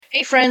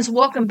Hey, friends,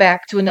 welcome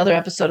back to another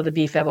episode of the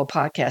BFABO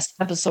podcast,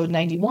 episode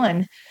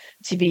 91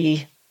 to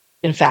be,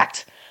 in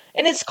fact.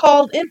 And it's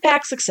called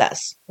Impact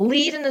Success,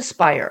 Lead and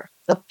Aspire,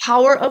 the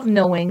Power of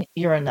Knowing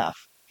You're Enough.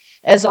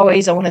 As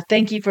always, I want to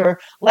thank you for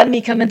letting me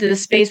come into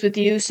this space with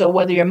you. So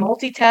whether you're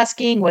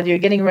multitasking, whether you're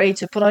getting ready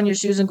to put on your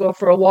shoes and go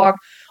for a walk,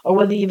 or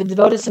whether you've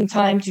devoted some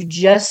time to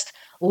just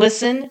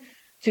listen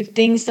to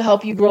things to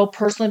help you grow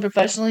personally and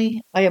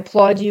professionally, I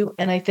applaud you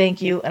and I thank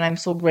you, and I'm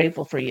so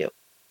grateful for you.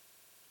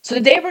 So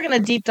today we're going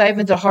to deep dive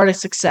into the heart of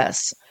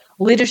success,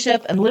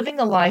 leadership, and living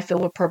a life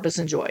filled with purpose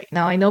and joy.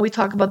 Now, I know we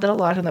talk about that a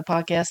lot on the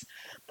podcast,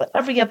 but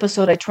every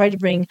episode I try to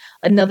bring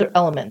another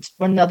element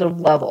or another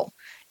level.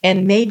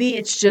 And maybe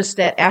it's just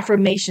that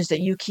affirmations that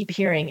you keep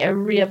hearing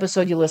every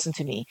episode you listen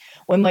to me.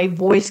 When my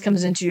voice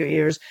comes into your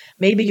ears,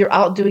 maybe you're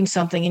out doing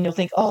something and you'll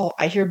think, oh,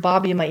 I hear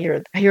Bobby in my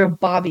ear. I hear a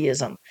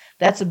Bobbyism.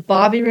 That's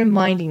Bobby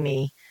reminding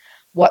me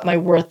what my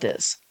worth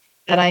is,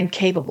 that I'm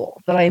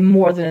capable, that I'm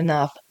more than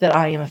enough, that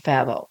I am a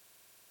Fabo.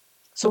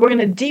 So we're going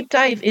to deep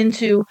dive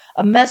into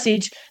a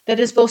message that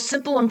is both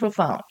simple and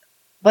profound,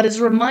 but is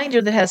a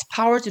reminder that has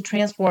power to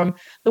transform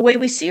the way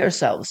we see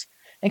ourselves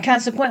and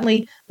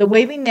consequently the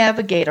way we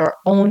navigate our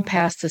own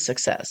path to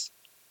success.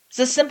 It's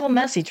a simple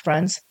message,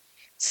 friends.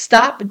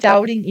 Stop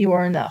doubting you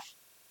are enough.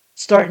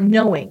 Start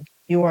knowing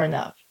you are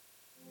enough.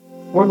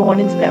 We're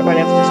going into that right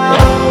after this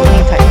break.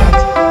 Hang tight,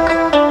 friends.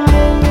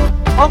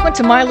 Welcome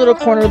to my little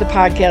corner of the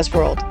podcast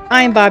world.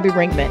 I am Bobby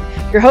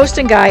Brinkman, your host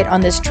and guide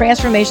on this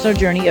transformational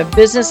journey of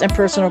business and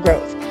personal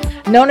growth.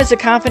 Known as a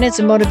confidence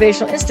and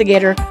motivational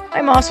instigator,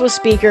 I'm also a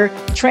speaker,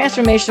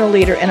 transformational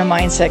leader, and a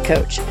mindset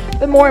coach.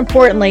 But more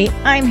importantly,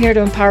 I'm here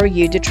to empower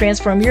you to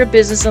transform your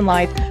business and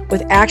life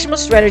with actionable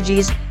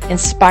strategies,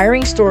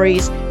 inspiring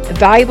stories,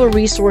 valuable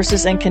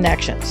resources, and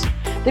connections.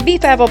 The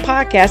BFABO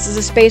podcast is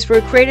a space where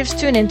creatives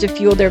tune in to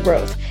fuel their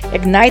growth,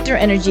 ignite their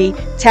energy,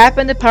 tap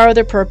into the power of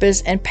their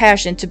purpose and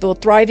passion to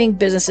build thriving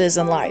businesses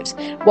and lives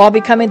while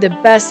becoming the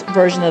best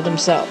version of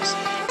themselves.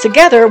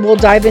 Together, we'll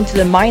dive into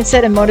the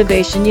mindset and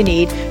motivation you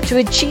need to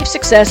achieve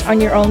success on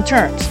your own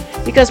terms.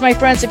 Because, my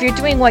friends, if you're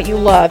doing what you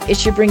love, it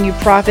should bring you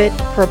profit,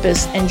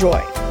 purpose, and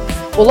joy.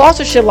 We'll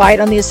also shed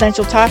light on the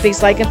essential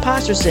topics like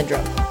imposter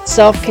syndrome,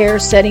 self-care,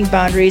 setting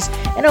boundaries,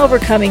 and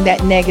overcoming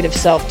that negative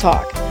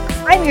self-talk.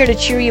 I'm here to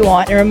cheer you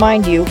on and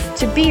remind you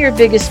to be your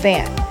biggest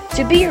fan,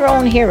 to be your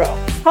own hero,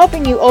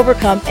 helping you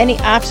overcome any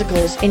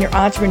obstacles in your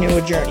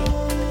entrepreneurial journey.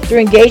 Through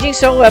engaging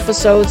solo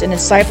episodes and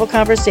insightful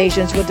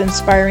conversations with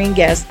inspiring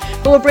guests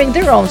who will bring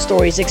their own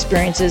stories,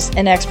 experiences,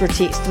 and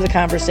expertise to the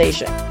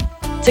conversation.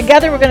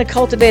 Together, we're going to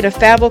cultivate a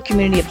Fabo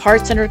community of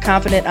heart-centered,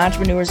 confident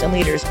entrepreneurs and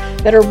leaders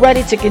that are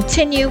ready to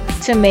continue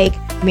to make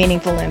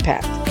meaningful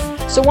impact.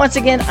 So once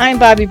again, I'm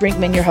Bobby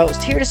Brinkman, your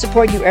host, here to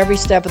support you every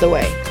step of the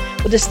way.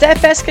 With a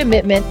steadfast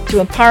commitment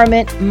to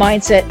empowerment,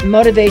 mindset,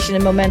 motivation,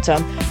 and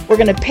momentum, we're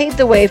going to pave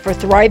the way for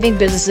thriving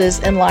businesses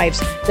and lives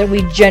that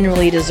we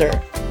genuinely deserve.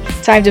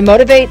 Time to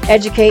motivate,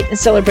 educate, and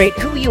celebrate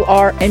who you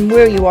are and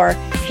where you are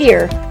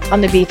here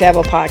on the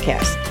BFABO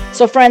podcast.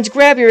 So friends,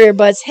 grab your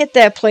earbuds, hit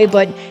that play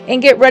button,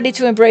 and get ready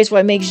to embrace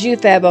what makes you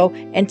Fabo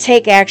and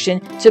take action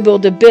to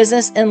build the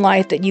business and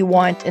life that you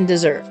want and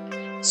deserve.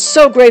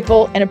 So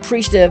grateful and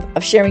appreciative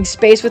of sharing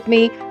space with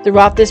me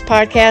throughout this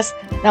podcast.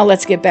 Now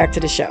let's get back to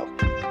the show.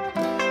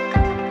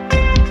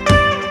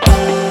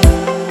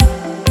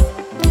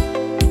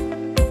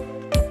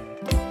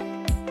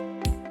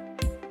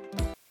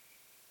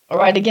 All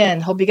right, again,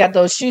 hope you got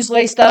those shoes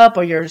laced up,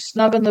 or you're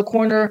snug in the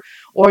corner,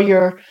 or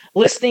you're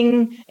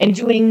listening and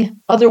doing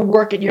other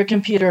work at your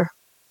computer.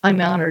 I'm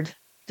honored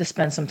to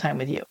spend some time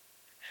with you.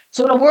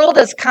 So in a world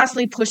that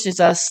constantly pushes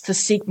us to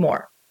seek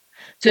more,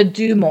 to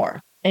do more,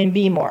 and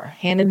be more,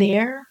 hand in the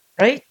air,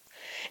 right?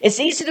 It's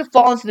easy to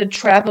fall into the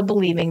trap of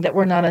believing that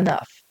we're not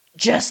enough,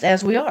 just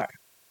as we are.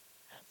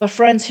 But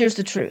friends, here's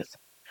the truth.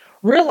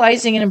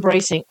 Realizing and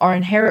embracing our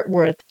inherent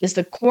worth is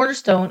the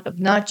cornerstone of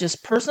not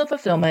just personal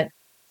fulfillment,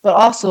 but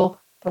also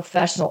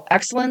professional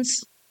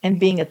excellence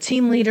and being a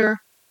team leader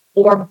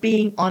or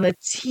being on a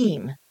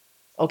team.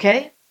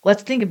 Okay?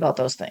 Let's think about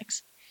those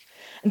things.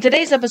 In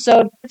today's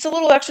episode, it's a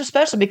little extra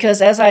special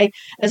because as I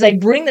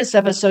bring this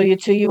episode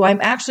to you, I'm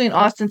actually in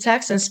Austin,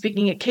 Texas,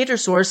 speaking at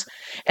CaterSource,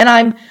 and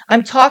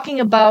I'm talking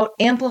about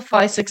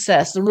Amplify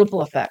Success, the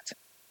ripple effect.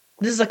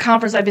 This is a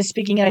conference I've been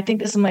speaking at. I think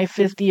this is my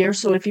 5th year.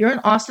 So if you're in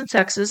Austin,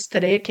 Texas,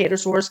 today at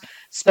CaterSource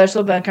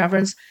special event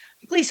conference,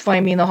 please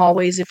find me in the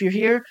hallways. If you're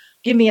here,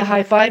 give me a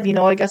high five. You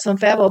know, I got some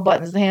Fabo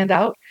buttons to hand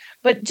out.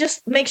 But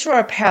just make sure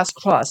our paths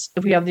cross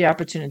if we have the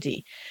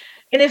opportunity.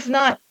 And if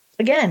not,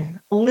 again,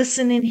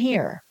 listen in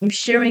here. I'm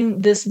sharing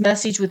this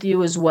message with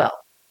you as well.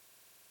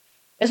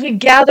 As we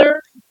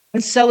gather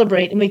and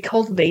celebrate and we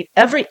cultivate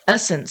every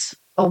essence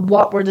of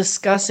what we're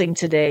discussing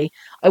today,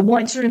 I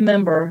want you to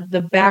remember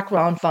the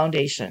background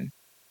foundation,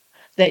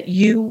 that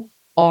you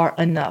are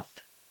enough.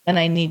 And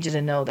I need you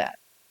to know that.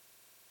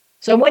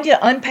 So I want you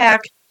to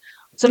unpack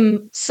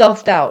some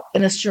self-doubt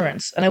and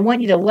assurance. And I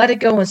want you to let it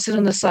go and sit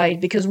on the side,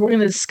 because we're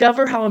going to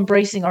discover how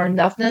embracing our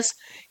enoughness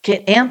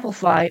can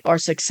amplify our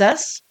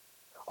success,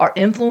 our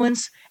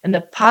influence, and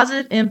the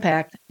positive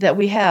impact that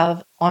we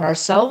have on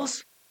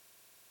ourselves,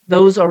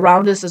 those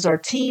around us as our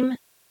team,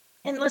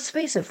 and let's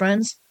face it,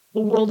 friends,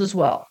 the world as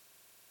well.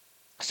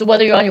 So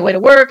whether you're on your way to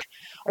work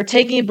or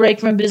taking a break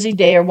from a busy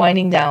day or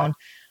winding down,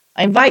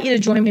 I invite you to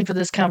join me for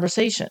this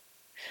conversation.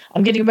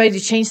 I'm getting ready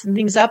to change some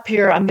things up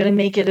here. I'm going to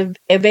make it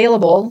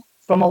available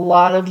from a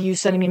lot of you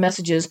sending me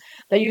messages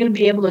that you're going to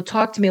be able to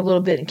talk to me a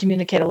little bit and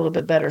communicate a little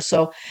bit better.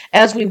 So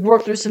as we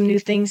work through some new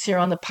things here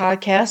on the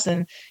podcast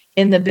and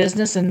in the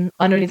business and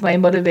underneath my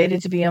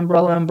Motivated to Be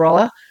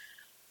umbrella,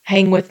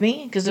 hang with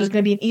me because there's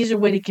going to be an easier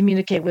way to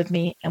communicate with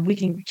me and we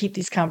can keep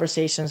these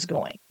conversations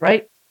going,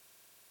 right?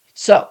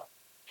 So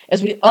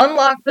as we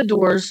unlock the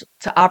doors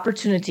to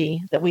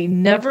opportunity that we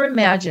never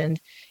imagined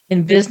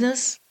in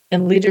business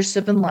and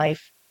leadership in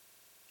life,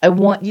 I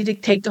want you to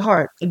take to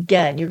heart,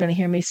 again, you're going to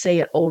hear me say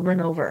it over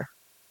and over.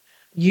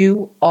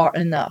 You are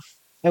enough.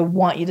 I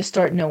want you to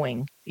start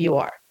knowing you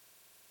are.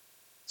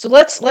 So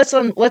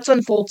let's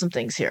unfold some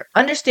things here.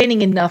 Understanding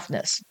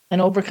enoughness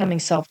and overcoming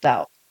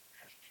self-doubt.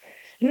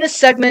 In this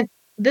segment,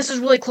 this is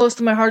really close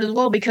to my heart as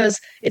well because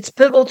it's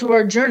pivotal to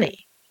our journey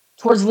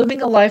towards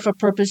living a life of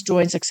purpose, joy,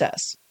 and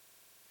success.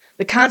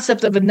 The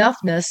concept of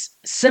enoughness,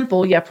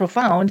 simple yet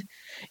profound,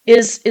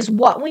 is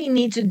what we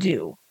need to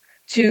do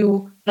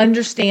to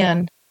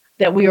understand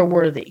that we are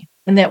worthy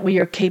and that we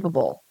are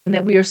capable and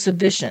that we are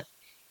sufficient,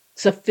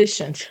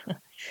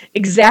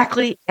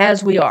 exactly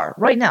as we are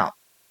right now.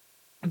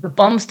 The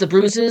bumps, the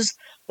bruises,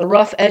 the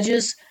rough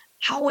edges,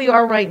 how we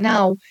are right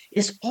now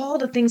is all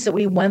the things that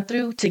we went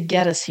through to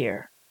get us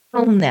here.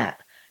 Own that.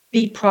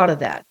 Be proud of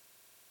that.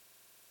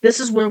 This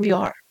is where we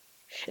are.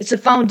 It's a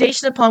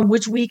foundation upon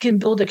which we can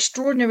build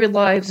extraordinary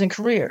lives and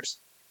careers.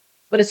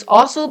 But it's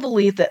also a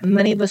belief that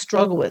many of us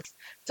struggle with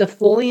to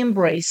fully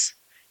embrace,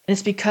 and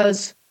it's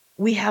because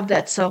we have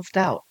that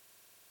self-doubt.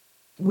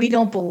 We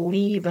don't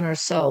believe in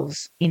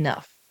ourselves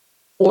enough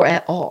or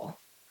at all.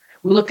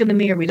 We look in the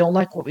mirror, we don't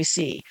like what we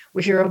see.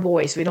 We hear a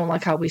voice, we don't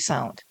like how we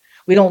sound.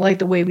 We don't like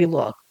the way we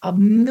look. A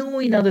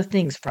million other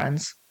things,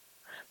 friends.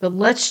 But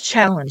let's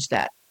challenge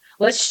that.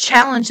 Let's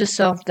challenge the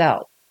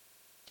self-doubt.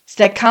 It's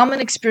that common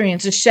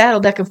experience, a shadow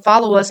that can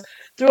follow us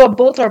throughout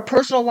both our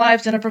personal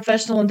lives and our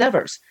professional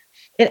endeavors.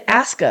 It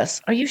asks us,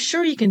 are you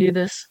sure you can do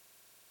this?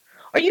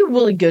 Are you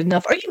really good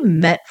enough? Are you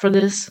meant for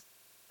this?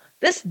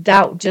 This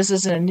doubt just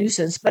isn't a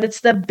nuisance, but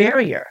it's the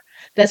barrier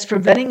that's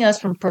preventing us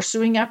from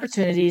pursuing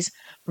opportunities,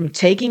 from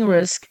taking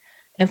risk,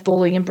 and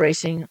fully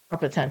embracing our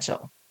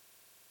potential.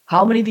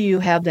 How many of you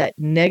have that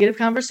negative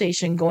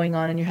conversation going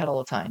on in your head all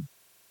the time?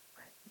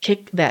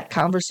 Kick that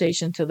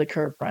conversation to the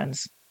curb,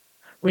 friends.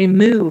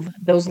 Remove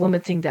those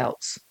limiting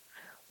doubts.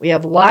 We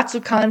have lots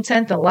of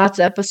content and lots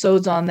of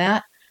episodes on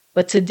that,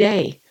 but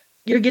today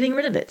you're getting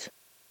rid of it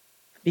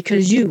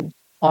because you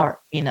are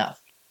enough.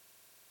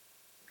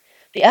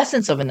 The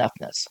essence of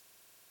enoughness.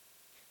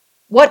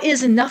 What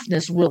is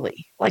enoughness really?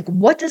 Like,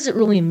 what does it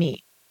really mean?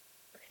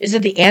 Is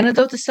it the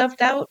antidote to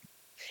self-doubt?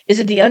 Is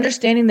it the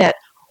understanding that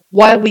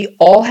while we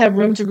all have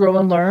room to grow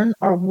and learn,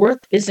 our worth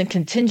isn't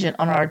contingent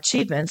on our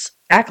achievements,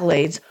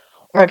 accolades,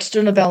 or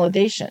external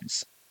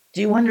validations?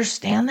 Do you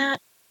understand that?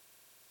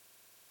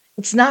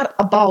 It's not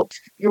about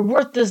your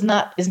worth is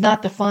not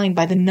defined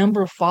by the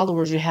number of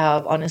followers you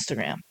have on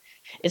Instagram.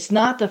 It's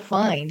not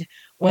defined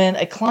when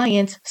a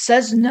client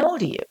says no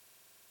to you.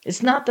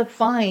 It's not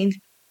defined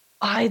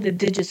by the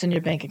digits in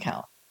your bank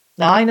account.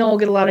 Now, I know I'll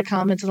get a lot of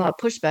comments and a lot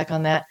of pushback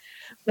on that,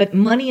 but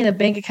money in a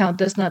bank account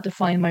does not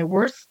define my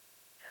worth.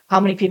 How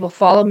many people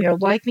follow me or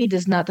like me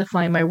does not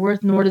define my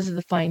worth, nor does it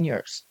define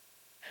yours.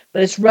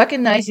 But it's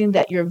recognizing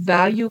that your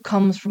value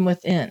comes from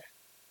within,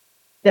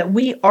 that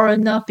we are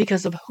enough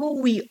because of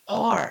who we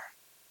are,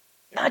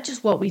 not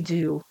just what we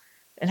do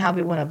and how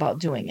we went about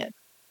doing it.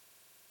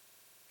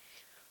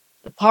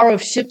 The power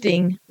of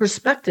shifting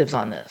perspectives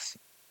on this.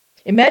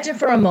 Imagine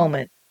for a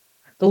moment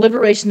the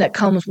liberation that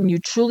comes when you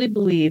truly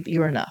believe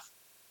you're enough.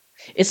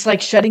 It's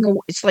like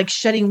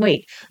shedding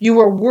weight. You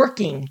were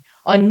working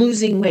on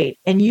losing weight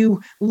and you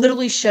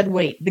literally shed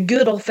weight, the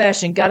good old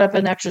fashioned got up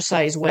and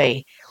exercise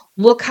way.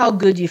 Look how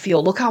good you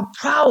feel. Look how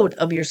proud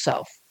of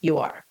yourself you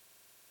are.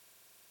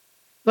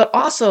 But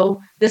also,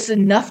 this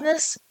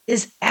enoughness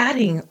is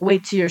adding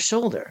weight to your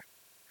shoulder.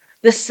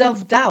 The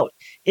self-doubt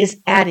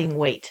is adding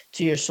weight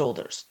to your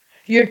shoulders.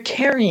 You're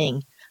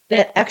carrying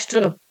that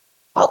extra,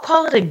 I'll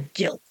call it a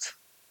guilt.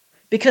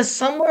 Because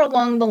somewhere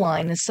along the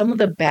line, in some of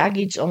the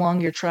baggage along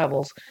your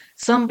travels,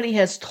 somebody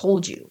has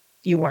told you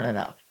you weren't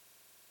enough.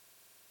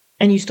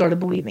 And you started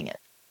believing it.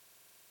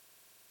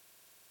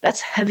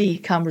 That's heavy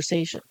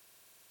conversation.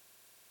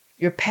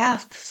 Your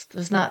past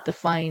does not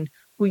define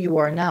who you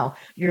are now.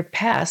 Your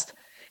past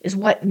is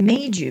what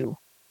made you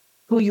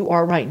who you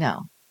are right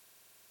now.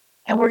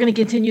 And we're going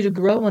to continue to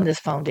grow on this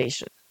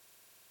foundation.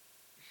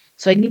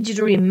 So I need you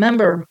to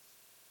remember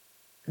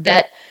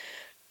that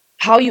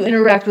how you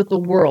interact with the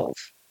world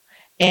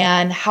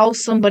and how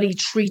somebody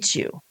treats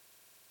you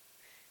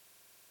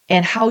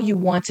and how you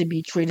want to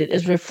be treated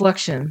is a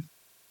reflection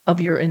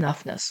of your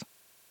enoughness,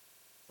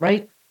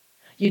 right?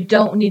 You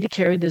don't need to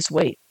carry this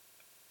weight.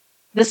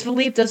 This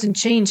belief doesn't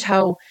change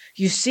how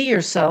you see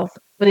yourself,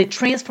 but it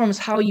transforms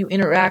how you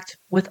interact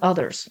with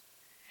others.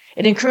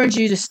 It encourages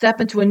you to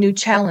step into a new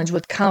challenge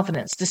with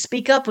confidence, to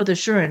speak up with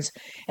assurance,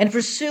 and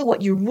pursue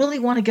what you really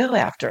want to go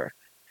after.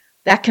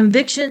 That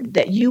conviction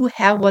that you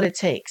have what it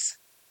takes.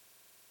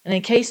 And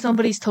in case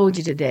nobody's told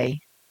you today,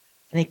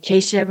 and in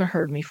case you haven't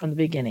heard me from the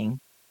beginning,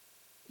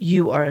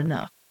 you are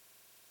enough.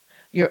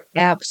 You're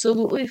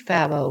absolutely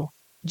fabo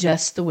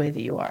just the way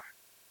that you are.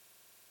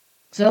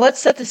 So now let's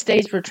set the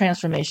stage for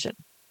transformation.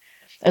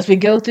 As we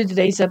go through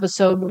today's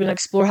episode, we're going to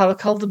explore how to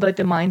cultivate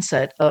the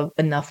mindset of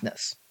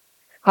enoughness,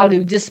 how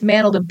to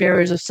dismantle the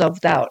barriers of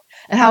self-doubt,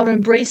 and how to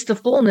embrace the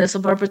fullness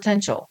of our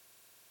potential.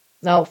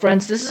 Now,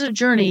 friends, this is a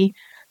journey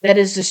that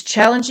is as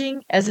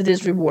challenging as it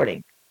is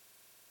rewarding.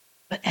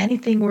 But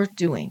anything worth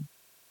doing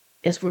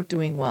is worth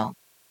doing well.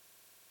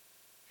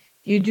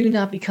 You do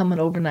not become an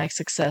overnight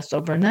success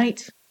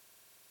overnight.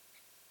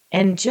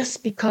 And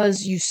just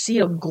because you see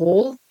a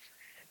goal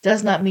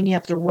does not mean you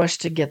have to rush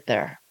to get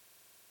there.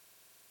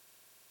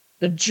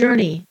 The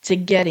journey to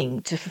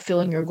getting to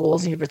fulfilling your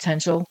goals and your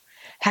potential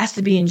has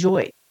to be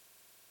enjoyed.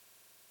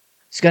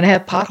 It's going to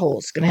have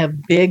potholes. It's going to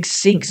have big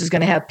sinks. It's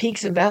going to have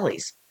peaks and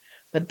valleys.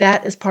 But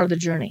that is part of the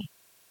journey.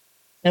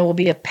 And it will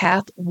be a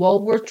path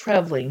well worth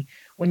traveling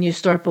when you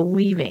start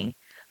believing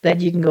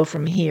that you can go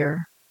from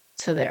here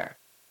to there.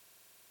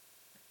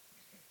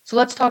 So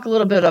let's talk a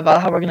little bit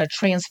about how we're going to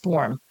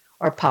transform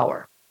our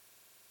power.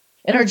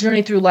 In our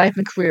journey through life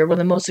and career, one of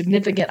the most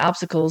significant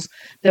obstacles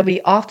that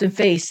we often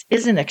face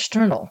isn't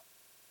external.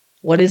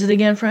 What is it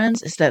again,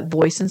 friends? It's that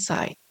voice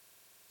inside.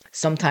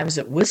 Sometimes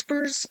it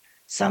whispers,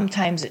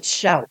 sometimes it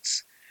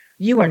shouts.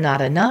 You are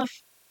not enough.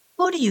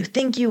 Who do you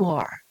think you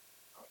are?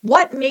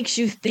 What makes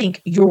you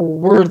think you're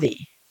worthy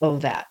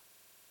of that?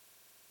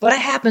 What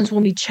happens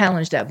when we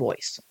challenge that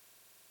voice?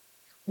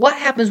 What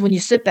happens when you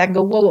sit back and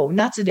go, whoa,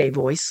 not today,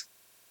 voice?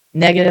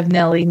 Negative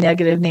Nelly,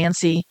 negative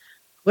Nancy,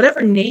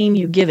 whatever name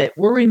you give it,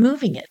 we're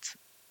removing it.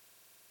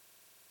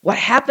 What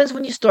happens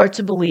when you start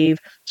to believe,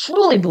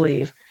 truly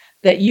believe,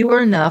 that you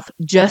are enough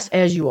just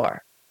as you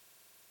are?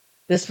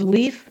 This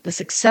belief,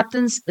 this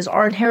acceptance is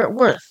our inherent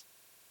worth.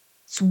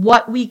 It's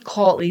what we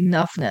call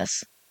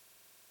enoughness.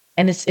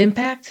 And its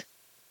impact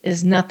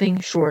is nothing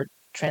short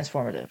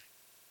transformative.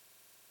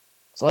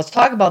 So let's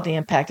talk about the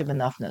impact of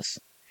enoughness.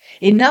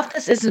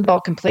 Enoughness isn't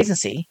about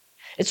complacency.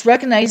 It's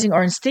recognizing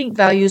our instinct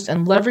values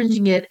and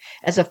leveraging it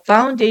as a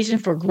foundation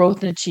for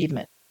growth and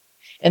achievement.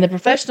 In the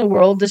professional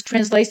world, this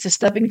translates to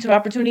stepping into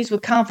opportunities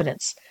with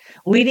confidence,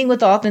 leading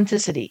with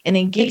authenticity, and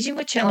engaging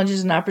with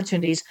challenges and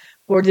opportunities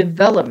for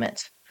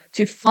development,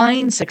 to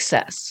find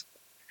success,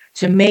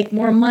 to make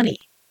more money,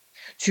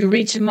 to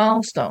reach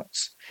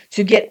milestones,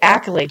 to get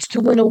accolades, to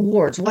win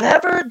awards,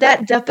 whatever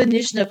that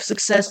definition of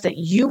success that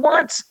you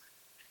want,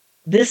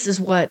 this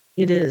is what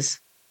it is,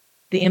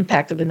 the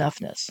impact of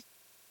enoughness.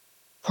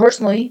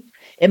 Personally,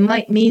 it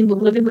might mean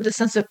living with a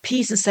sense of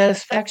peace and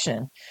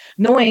satisfaction,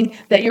 knowing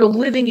that you're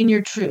living in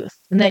your truth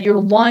and that you're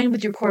aligned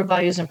with your core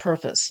values and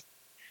purpose.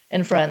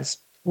 And friends,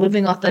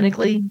 living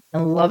authentically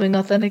and loving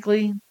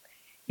authentically,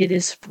 it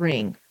is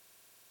freeing.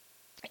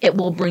 It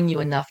will bring you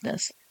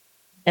enoughness.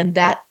 And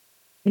that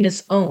in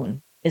its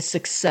own is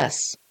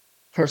success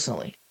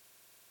personally.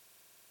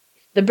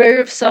 The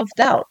barrier of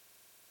self-doubt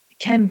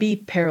can be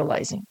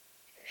paralyzing.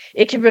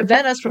 It can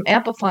prevent us from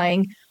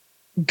amplifying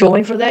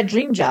going for that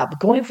dream job,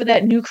 going for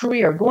that new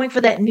career, going for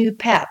that new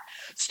path,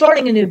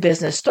 starting a new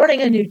business,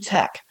 starting a new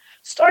tech,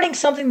 starting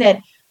something that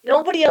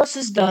nobody else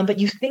has done, but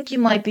you think you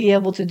might be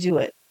able to do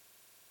it.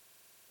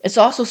 It's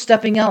also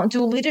stepping out into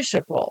a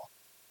leadership role.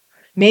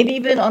 Maybe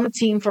you've been on a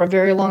team for a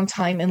very long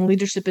time and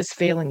leadership is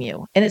failing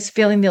you, and it's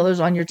failing the others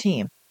on your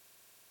team.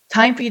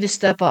 Time for you to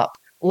step up.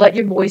 Let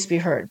your voice be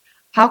heard.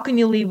 How can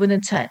you lead with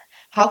intent?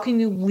 How can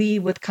you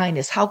lead with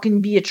kindness? How can you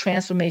be a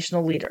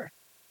transformational leader?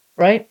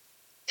 Right?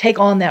 Take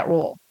on that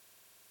role.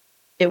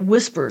 It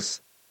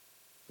whispers.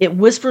 It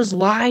whispers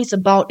lies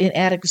about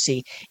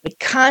inadequacy. It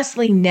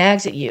constantly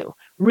nags at you,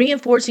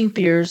 reinforcing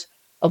fears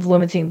of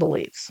limiting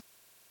beliefs.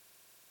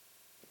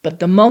 But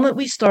the moment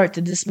we start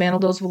to dismantle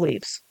those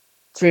beliefs,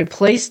 to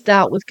replace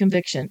doubt with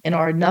conviction in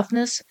our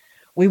enoughness,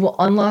 we will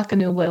unlock a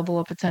new level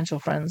of potential,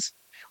 friends.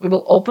 We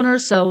will open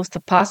ourselves to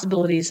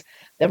possibilities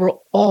that were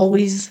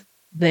always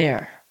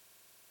there,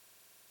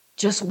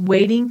 just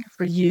waiting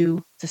for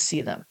you to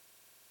see them.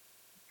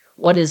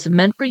 What is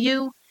meant for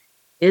you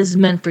is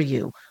meant for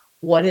you.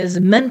 What is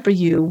meant for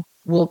you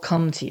will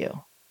come to you.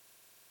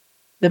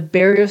 The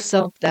barrier of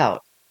self-doubt,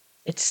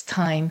 it's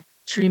time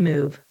to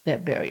remove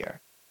that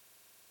barrier.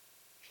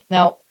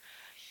 Now,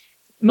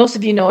 most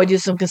of you know I do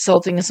some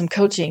consulting and some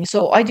coaching,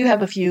 so I do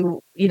have a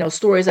few,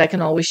 stories I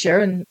can always share,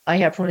 and I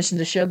have permission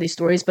to share these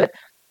stories, but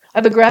I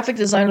have a graphic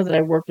designer that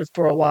I worked with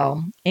for a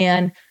while,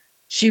 and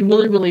she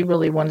really, really,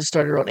 really wanted to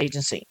start her own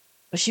agency.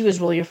 But she was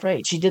really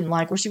afraid. She didn't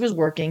like where she was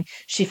working.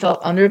 She felt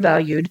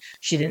undervalued.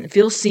 She didn't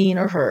feel seen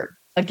or heard.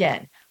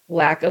 Again,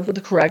 lack of the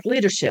correct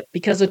leadership,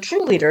 because a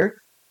true leader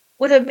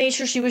would have made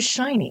sure she was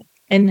shining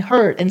and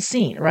heard and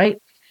seen, right?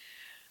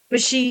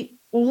 But she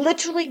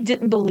literally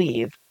didn't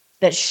believe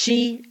that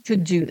she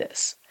could do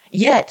this.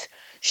 Yet,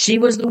 she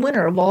was the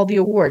winner of all the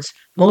awards,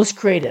 most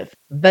creative,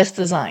 best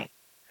design.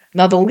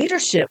 Now, the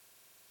leadership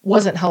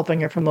wasn't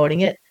helping or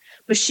promoting it,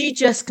 but she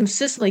just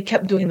consistently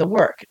kept doing the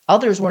work.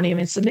 Others weren't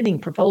even submitting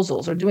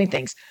proposals or doing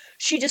things.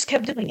 She just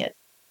kept doing it.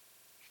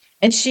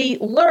 And she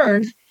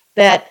learned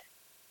that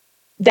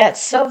that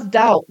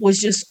self-doubt was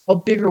just a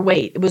bigger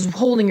weight. It was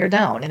holding her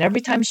down. And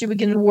every time she would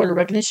get an award or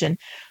recognition,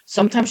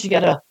 sometimes she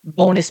got a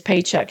bonus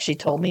paycheck, she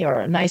told me, or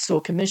a nice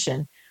little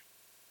commission.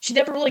 She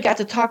never really got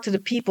to talk to the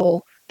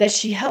people that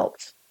she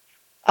helped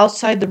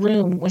outside the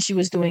room when she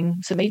was doing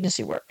some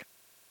agency work.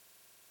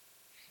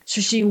 So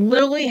she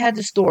literally had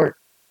to start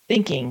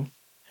thinking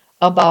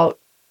about,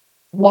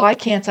 why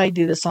can't I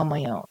do this on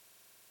my own?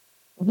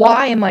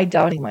 Why am I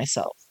doubting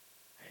myself?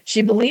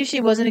 She believed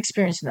she wasn't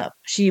experienced enough.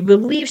 She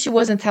believed she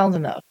wasn't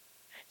talented enough.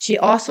 She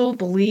also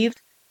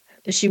believed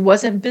that she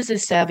wasn't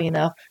business savvy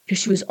enough because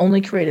she was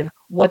only creative.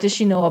 What does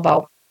she know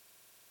about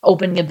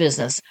opening a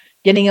business,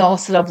 getting it all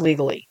set up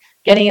legally,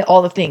 getting it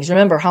all the things?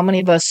 Remember, how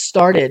many of us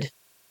started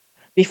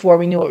before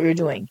we knew what we were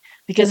doing?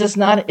 Because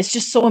it's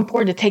just so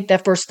important to take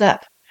that first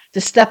step,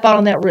 to step out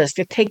on that risk,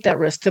 to take that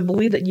risk, to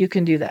believe that you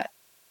can do that.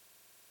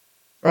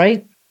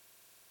 Right?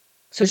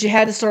 So she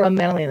had to start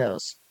unmantling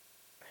those.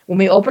 When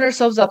we open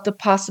ourselves up to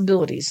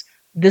possibilities,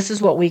 this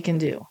is what we can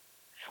do.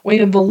 When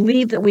we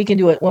believe that we can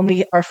do it, when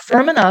we are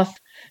firm enough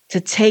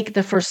to take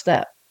the first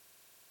step.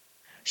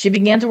 She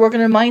began to work on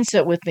her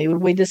mindset with me.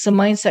 We did some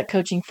mindset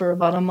coaching for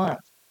about a month.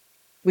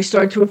 We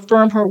started to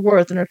affirm her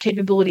worth and her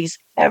capabilities.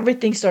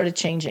 Everything started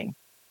changing.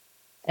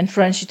 And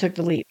friends, she took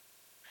the leap.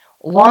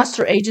 Launched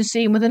her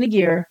agency, and within a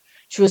year,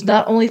 she was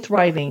not only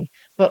thriving,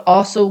 but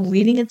also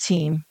leading a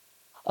team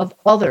of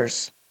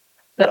others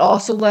that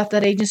also left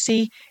that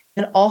agency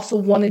and also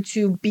wanted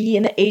to be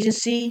in an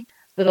agency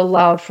that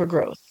allowed for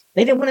growth.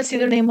 They didn't want to see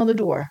their name on the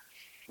door,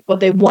 but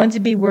they wanted to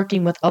be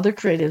working with other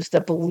creatives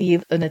that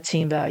believe in a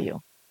team value.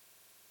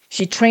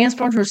 She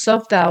transformed her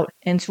self-doubt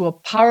into a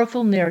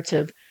powerful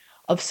narrative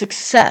of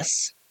success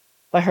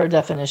by her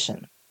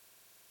definition.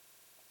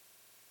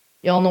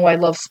 You all know I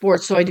love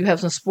sports, so I do have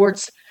some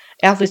sports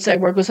athletes I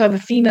work with. So I have a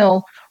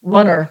female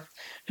runner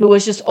who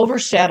was just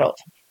overshadowed.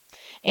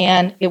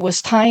 And it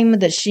was time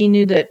that she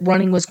knew that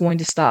running was going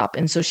to stop.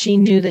 And so she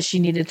knew that she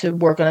needed to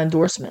work on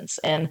endorsements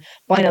and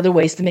find other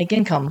ways to make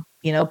income,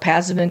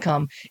 passive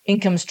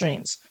income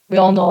streams. We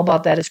all know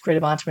about that as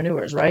creative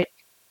entrepreneurs, right?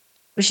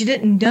 But she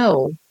didn't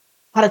know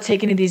how to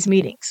take any of these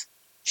meetings.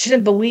 She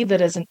didn't believe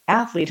that as an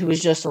athlete who was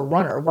just a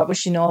runner, what would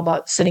she know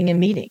about sitting in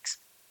meetings?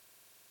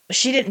 But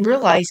she didn't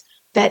realize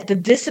that the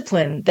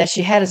discipline that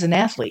she had as an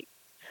athlete,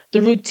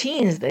 the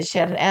routines that she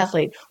had as an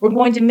athlete, were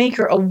going to make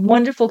her a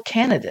wonderful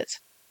candidate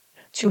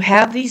to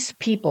have these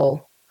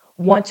people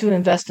want to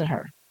invest in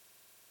her.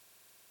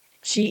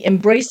 She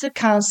embraced the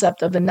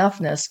concept of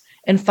enoughness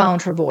and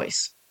found her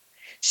voice.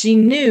 She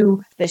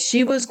knew that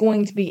she was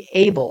going to be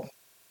able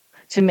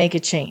to make a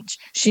change.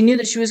 She knew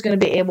that she was going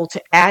to be able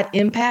to add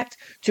impact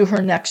to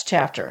her next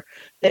chapter,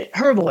 that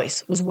her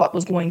voice was what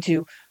was going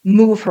to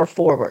move her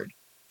forward,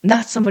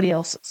 not somebody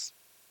else's.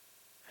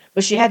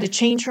 But she had to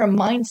change her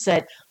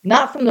mindset,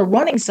 not from the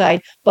running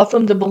side, but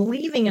from the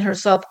believing in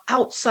herself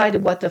outside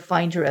of what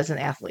defined her as an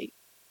athlete.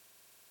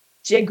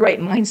 She had great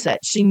mindset.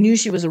 She knew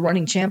she was a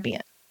running champion.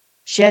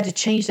 She had to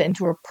change that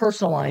into her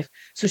personal life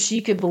so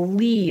she could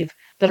believe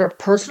that her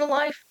personal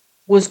life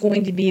was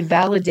going to be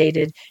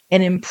validated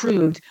and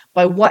improved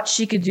by what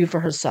she could do for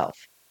herself,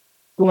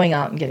 going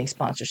out and getting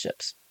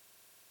sponsorships.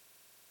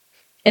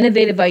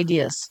 Innovative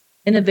ideas,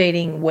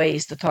 innovating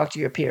ways to talk to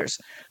your peers,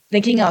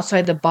 thinking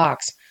outside the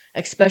box,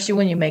 especially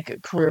when you make a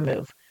career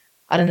move,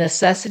 out of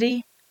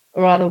necessity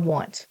or out of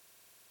want.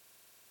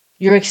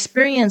 Your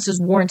experience is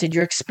warranted.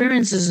 Your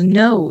experience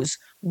knows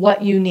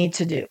what you need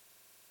to do.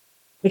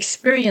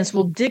 Experience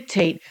will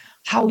dictate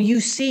how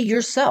you see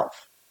yourself.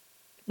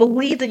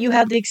 Believe that you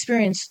have the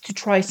experience to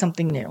try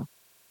something new.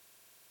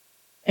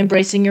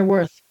 Embracing your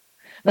worth.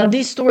 Now,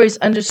 these stories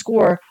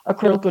underscore a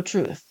critical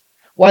truth.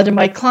 While they're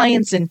my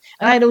clients, and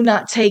I do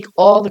not take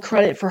all the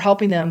credit for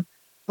helping them,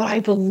 but I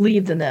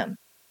believed in them.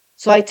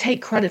 So I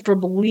take credit for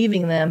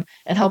believing in them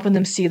and helping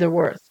them see their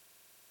worth.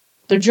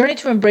 Their journey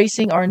to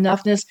embracing our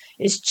enoughness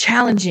is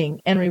challenging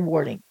and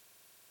rewarding,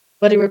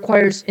 but it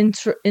requires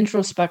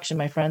introspection,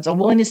 my friends, a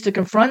willingness to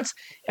confront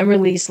and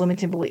release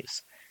limiting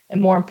beliefs,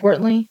 and more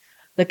importantly,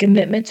 the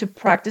commitment to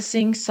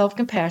practicing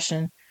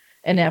self-compassion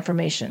and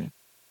affirmation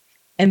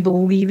and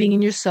believing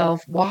in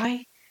yourself.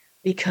 Why?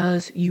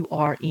 Because you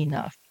are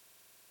enough.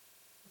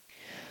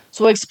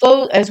 So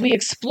as we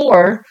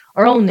explore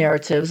our own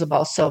narratives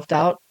about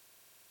self-doubt,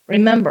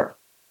 remember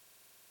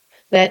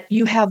that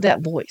you have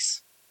that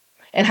voice,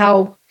 and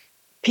how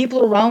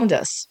people around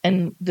us,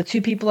 and the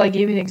two people I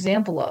gave you an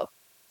example of,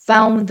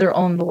 found their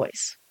own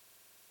voice.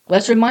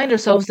 Let's remind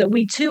ourselves that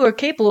we too are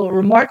capable of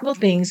remarkable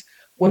things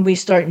when we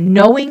start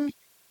knowing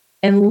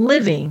and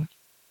living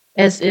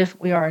as if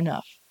we are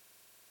enough.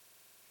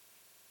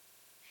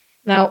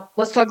 Now,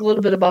 let's talk a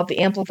little bit about the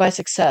amplify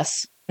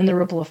success and the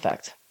ripple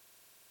effect.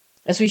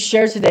 as we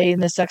share today in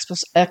this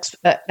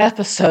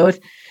episode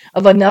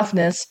of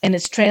Enoughness and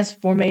its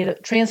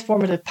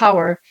transformative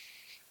power.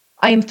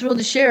 I am thrilled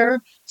to share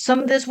some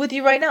of this with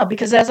you right now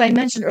because, as I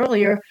mentioned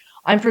earlier,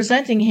 I'm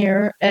presenting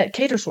here at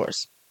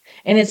CaterSource,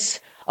 and it's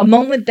a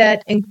moment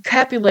that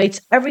encapsulates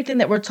everything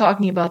that we're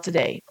talking about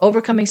today: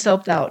 overcoming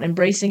self-doubt,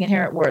 embracing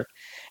inherent worth,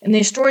 and the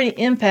extraordinary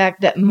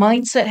impact that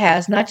mindset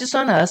has, not just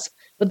on us,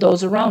 but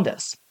those around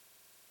us.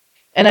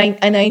 And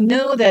I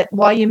know that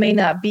while you may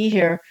not be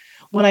here,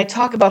 when I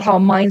talk about how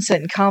mindset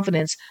and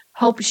confidence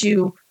helps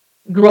you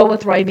grow a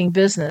thriving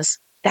business,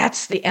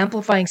 that's the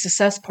amplifying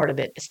success part of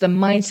it. It's the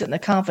mindset and the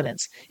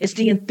confidence. It's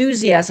the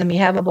enthusiasm you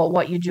have about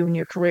what you do in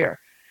your career.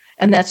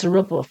 And that's a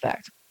ripple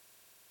effect.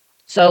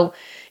 So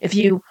if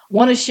you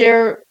want to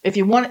share, if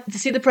you want to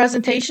see the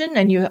presentation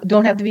and you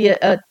don't have to be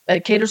a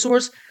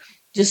CaterSource,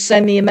 just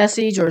send me a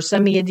message or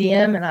send me a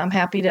DM, and I'm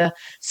happy to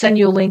send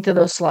you a link to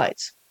those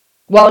slides.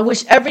 While I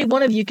wish every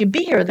one of you could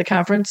be here at the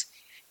conference,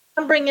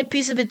 I'm bringing a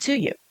piece of it to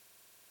you.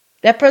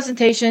 That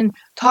presentation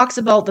talks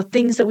about the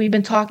things that we've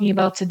been talking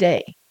about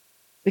today,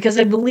 because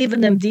I believe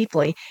in them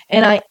deeply,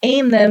 and I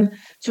aim them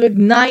to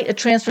ignite a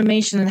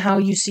transformation in how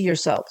you see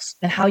yourselves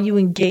and how you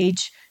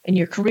engage in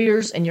your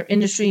careers and your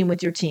industry and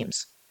with your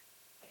teams.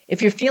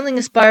 If you're feeling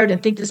inspired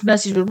and think this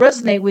message would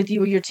resonate with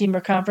you or your team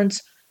or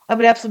conference, I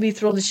would absolutely be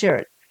thrilled to share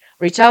it.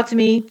 Reach out to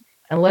me,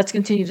 and let's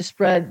continue to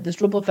spread this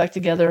ripple effect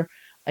together.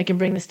 I can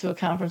bring this to a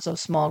conference of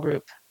small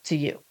group to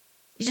you.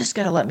 You just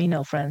got to let me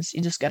know, friends.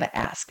 You just got to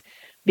ask.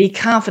 Be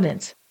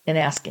confident in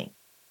asking.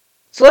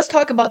 So let's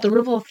talk about the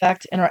ripple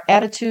effect and our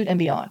attitude and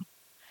beyond.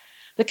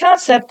 The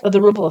concept of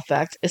the ripple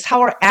effect is how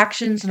our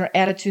actions and our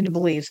attitude and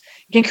beliefs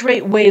can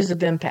create waves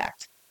of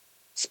impact.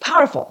 It's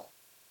powerful.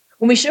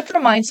 When we shift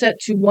our mindset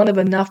to one of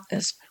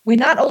enoughness, we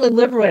not only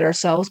liberate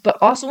ourselves, but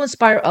also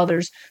inspire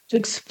others to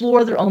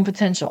explore their own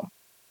potential.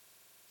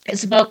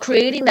 It's about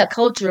creating that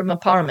culture of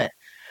empowerment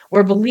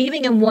where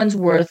believing in one's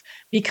worth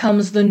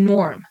becomes the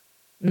norm,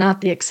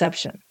 not the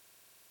exception.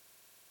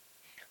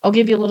 I'll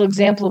give you a little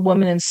example of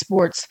women in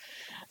sports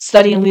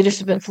studying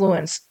leadership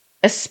influence.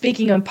 As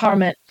speaking of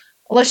empowerment,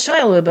 let's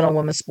shine a little bit on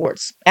women's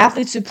sports.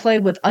 Athletes who play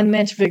with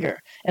unmatched vigor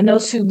and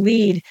those who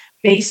lead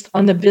based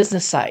on the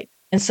business side,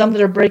 and some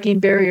that are breaking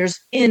barriers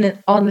in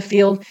and on the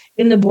field,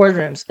 in the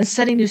boardrooms, and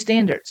setting new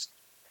standards.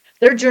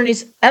 Their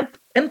journeys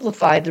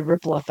amplify the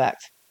ripple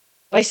effect.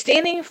 By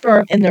standing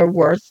firm in their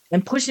worth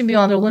and pushing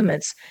beyond their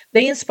limits,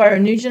 they inspire a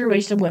new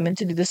generation of women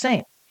to do the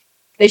same.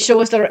 They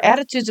show us that our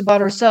attitudes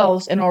about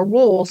ourselves and our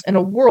roles in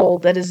a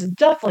world that is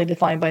definitely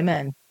defined by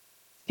men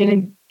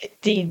can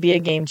indeed be a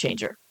game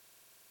changer.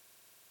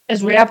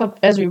 As we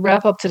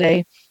wrap up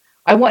today,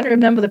 I want to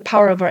remember the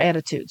power of our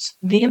attitudes,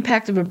 the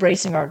impact of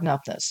embracing our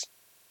enoughness,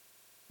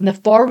 and the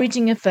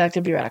far-reaching effect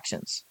of your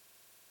actions.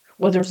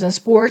 Whether it's in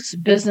sports,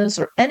 business,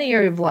 or any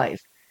area of life,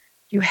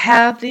 you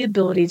have the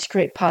ability to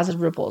create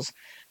positive ripples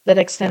that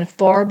extend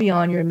far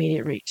beyond your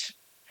immediate reach.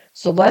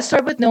 So let's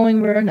start with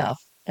knowing we're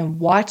enough and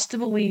watch the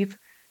belief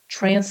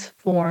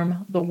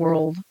transform the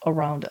world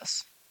around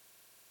us.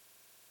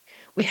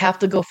 We have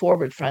to go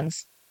forward,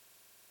 friends.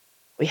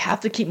 We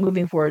have to keep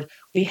moving forward.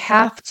 We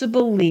have to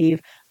believe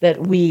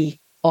that we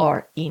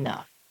are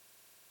enough.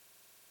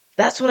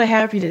 That's what I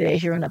have for you today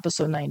here in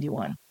episode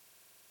 91.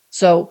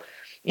 So,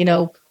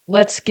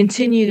 let's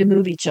continue to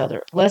move each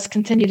other. Let's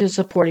continue to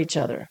support each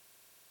other.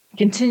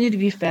 Continue to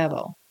be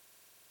Fabo.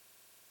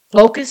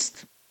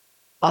 Focused,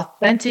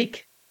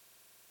 authentic,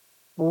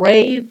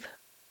 brave,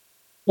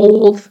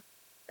 bold,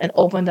 and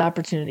open to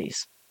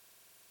opportunities.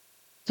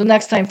 So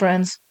next time,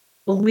 friends,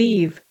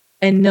 believe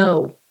and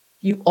know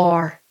you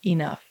are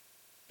enough.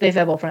 Stay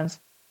Fabo, friends.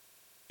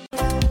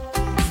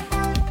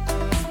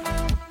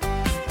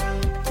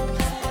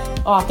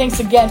 Thanks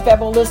again,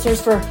 Fabo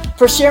listeners,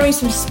 for sharing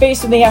some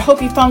space with me. I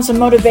hope you found some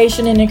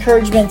motivation and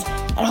encouragement.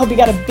 I hope you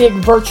got a big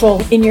virtual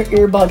in your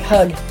earbud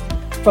hug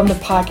from the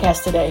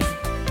podcast today.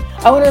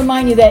 I want to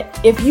remind you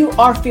that if you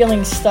are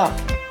feeling stuck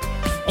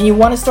and you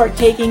want to start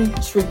taking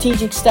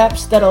strategic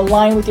steps that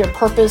align with your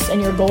purpose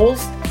and your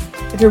goals,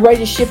 if you're ready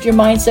to shift your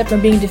mindset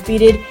from being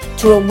defeated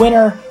to a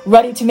winner,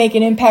 ready to make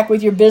an impact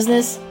with your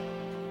business,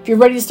 if you're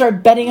ready to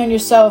start betting on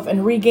yourself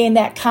and regain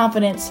that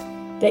confidence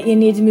that you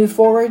need to move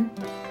forward,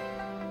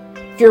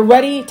 if you're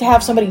ready to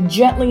have somebody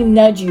gently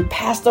nudge you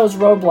past those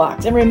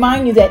roadblocks and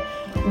remind you that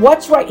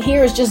what's right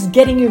here is just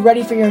getting you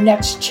ready for your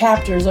next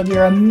chapters of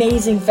your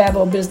amazing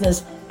Fabo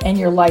business and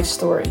your life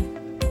story.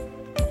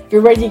 If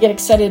you're ready to get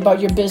excited about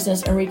your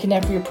business and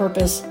reconnect with your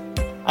purpose,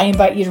 I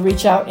invite you to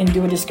reach out and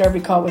do a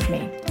discovery call with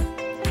me.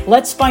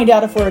 Let's find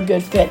out if we're a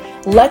good fit.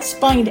 Let's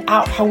find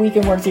out how we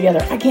can work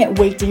together. I can't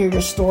wait to hear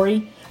your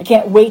story. I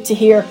can't wait to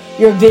hear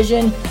your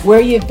vision, where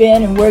you've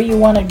been and where you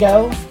want to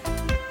go.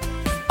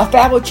 A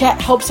Fabo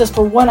chat helps us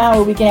for 1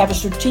 hour. We can have a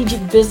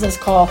strategic business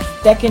call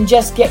that can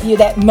just get you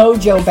that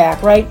mojo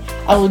back, right?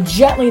 I will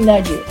gently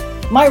nudge you.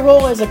 My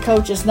role as a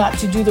coach is not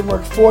to do the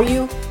work for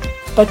you,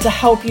 but to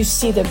help you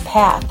see the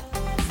path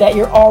that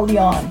you're already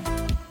on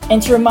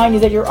and to remind you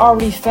that you're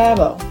already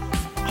Fabo.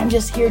 I'm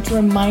just here to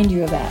remind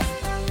you of that.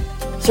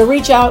 So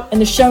reach out in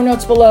the show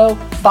notes below.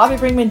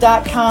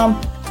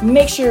 BobbyBrinkman.com.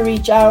 Make sure you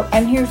reach out.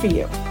 I'm here for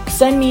you.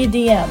 Send me a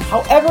DM.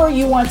 However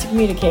you want to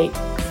communicate.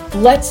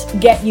 Let's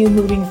get you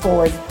moving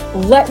forward.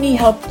 Let me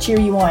help cheer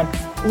you on.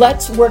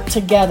 Let's work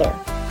together.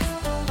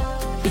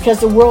 Because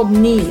the world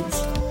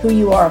needs who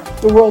you are.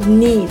 The world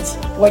needs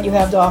what you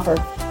have to offer.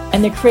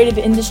 And the creative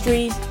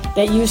industries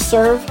that you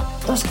serve,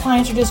 those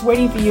clients are just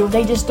waiting for you.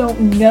 They just don't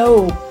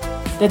know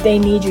that they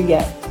need you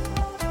yet.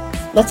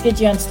 Let's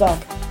get you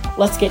unstuck.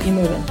 Let's get you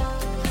moving.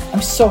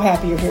 I'm so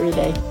happy you're here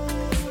today.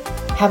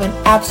 Have an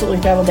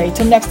absolutely fabulous day.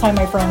 Till next time,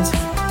 my friends.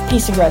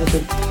 Peace and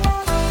gratitude.